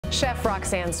Chef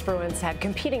Roxanne Spruance had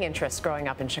competing interests growing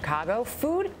up in Chicago: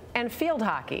 food and field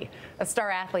hockey. A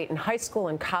star athlete in high school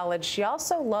and college, she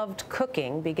also loved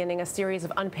cooking, beginning a series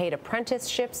of unpaid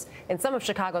apprenticeships in some of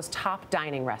Chicago's top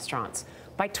dining restaurants.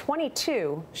 By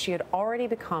 22, she had already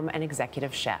become an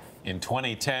executive chef. In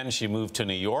 2010, she moved to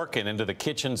New York and into the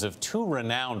kitchens of two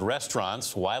renowned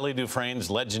restaurants, Wiley Dufresne's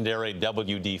legendary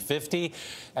WD-50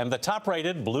 and the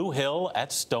top-rated Blue Hill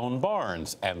at Stone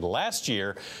Barns. And last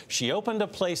year, she opened a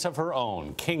place of her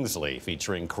own, Kingsley,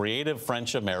 featuring creative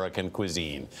French-American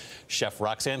cuisine. Chef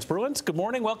Roxanne Spruance, good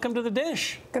morning. Welcome to The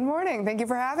Dish. Good morning. Thank you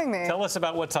for having me. Tell us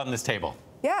about what's on this table.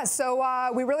 Yeah,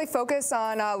 so we really focus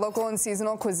on local and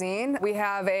seasonal cuisine. We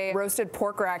have a roasted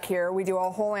pork rack here. We do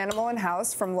a whole animal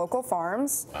in-house from local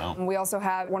farms. Wow. We also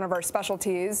have one of our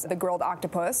specialties, the grilled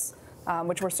octopus,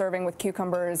 which we're serving with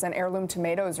cucumbers and heirloom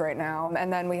tomatoes right now.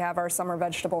 And then we have our summer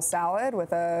vegetable salad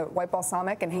with a white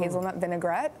balsamic and hazelnut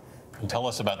vinaigrette. And tell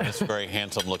us about this very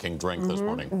handsome-looking drink this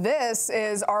morning. This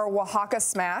is our Oaxaca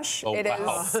Smash. Oh, it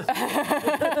wow. is.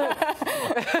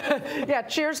 Yeah,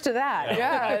 cheers to that.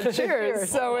 Yeah,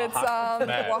 cheers. So it's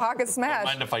Oaxaca Smash. Don't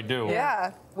mind if I do.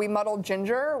 Yeah. We muddled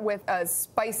ginger with a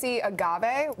spicy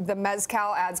agave. The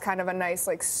mezcal adds kind of a nice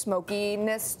like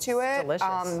smokiness to it.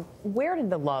 Delicious. Where did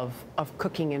the love of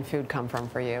cooking and food come from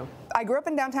for you? I grew up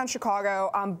in downtown Chicago.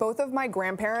 Both of my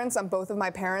grandparents on both of my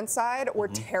parents' side were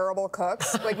terrible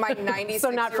cooks. Like my 96-year-old So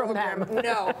not from them.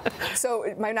 No.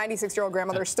 So my 96-year-old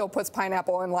grandmother still puts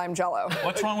pineapple in lime jello.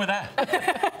 What's wrong with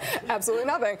that? Absolutely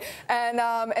nothing.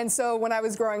 And so when I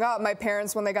was growing up, my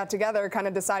parents, when they got together, kind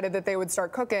of decided that they would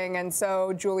start cooking. And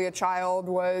so Julia Child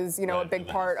was, you know, a big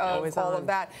part of all of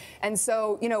that. And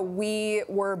so, you know, we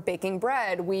were baking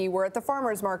bread. We were at the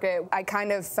farmer's market. I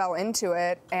kind of fell into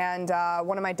it. And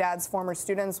one of my dad's former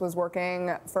students was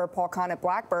working for Paul Kahn at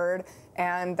Blackbird.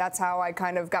 And that's how I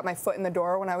kind of got my foot in the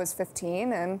door when I was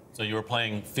 15. And so you were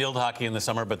playing field hockey in the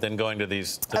summer, but then going to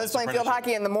these. I was playing field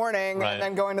hockey in the morning, right, and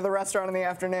then going to the restaurant in the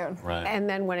afternoon. Right. And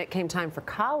then when it came time for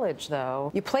college,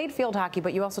 though, you played field hockey,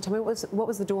 but you also told me what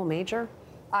was the dual major?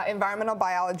 Environmental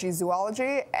biology,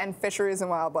 zoology, and fisheries and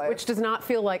wildlife. Which does not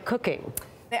feel like cooking.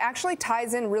 It actually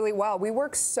ties in really well. We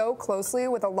work so closely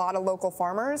with a lot of local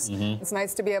farmers. It's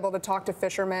nice to be able to talk to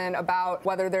fishermen about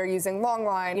whether they're using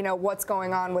longline, you know, what's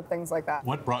going on with things like that.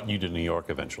 What brought you to New York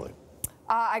eventually?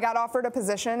 I got offered a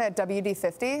position at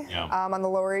WD-50 on the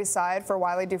Lower East Side for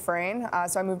Wiley Dufresne.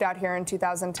 So I moved out here in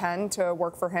 2010 to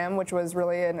work for him, which was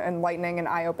really an enlightening and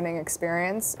eye-opening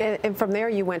experience. And from there,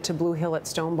 you went to Blue Hill at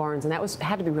Stone Barns, and that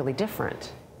had to be really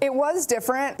different. It was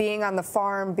different being on the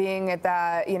farm, being at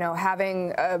that, you know,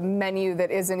 having a menu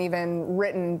that isn't even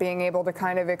written, being able to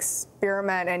kind of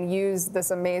experiment and use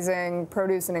this amazing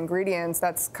produce and ingredients.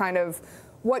 That's kind of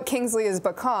what Kingsley has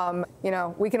become. You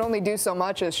know, we can only do so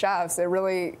much as chefs. It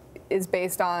really is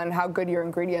based on how good your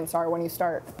ingredients are when you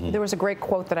start. There was a great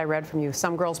quote that I read from you.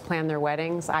 Some girls plan their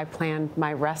weddings. I planned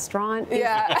my restaurant.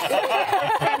 Yeah.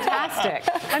 Fantastic.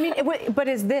 I mean, but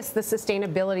is this the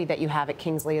sustainability that you have at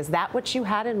Kingsley? Is that what you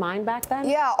had in mind back then?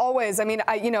 Yeah, always. I mean,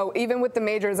 you know, even with the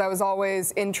majors, I was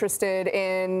always interested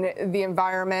in the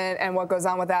environment and what goes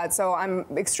on with that. So I'm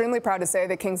extremely proud to say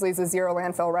that Kingsley's a zero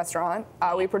landfill restaurant.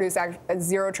 We produce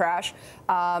zero trash.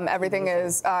 Everything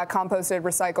is composted,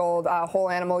 recycled, whole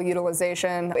animal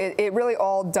utilization. It really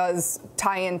all does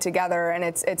tie in together, and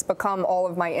it's become all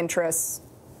of my interests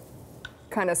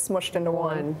kind of smushed into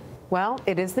one. Well,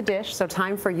 it is The Dish, so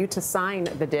time for you to sign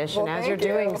the dish. Well, and as you're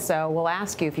doing so, we'll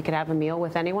ask you if you could have a meal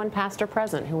with anyone, past or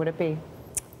present. Who would it be?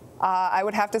 I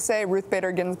would have to say Ruth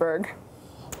Bader Ginsburg.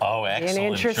 Oh, excellent An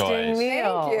interesting choice.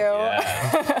 meal. Thank you.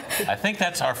 Yeah. I think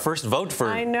that's our first vote for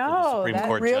Supreme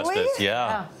Court really? Justice.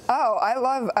 Yeah. Oh,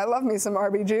 I love me some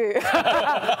RBG.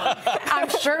 I'm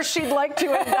sure she'd like to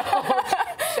indulge.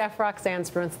 Chef Roxanne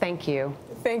Spruance, thank you.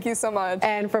 Thank you so much.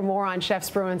 And for more on Chef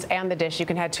Spruance and The Dish, you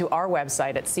can head to our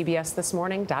website at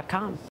cbsthismorning.com.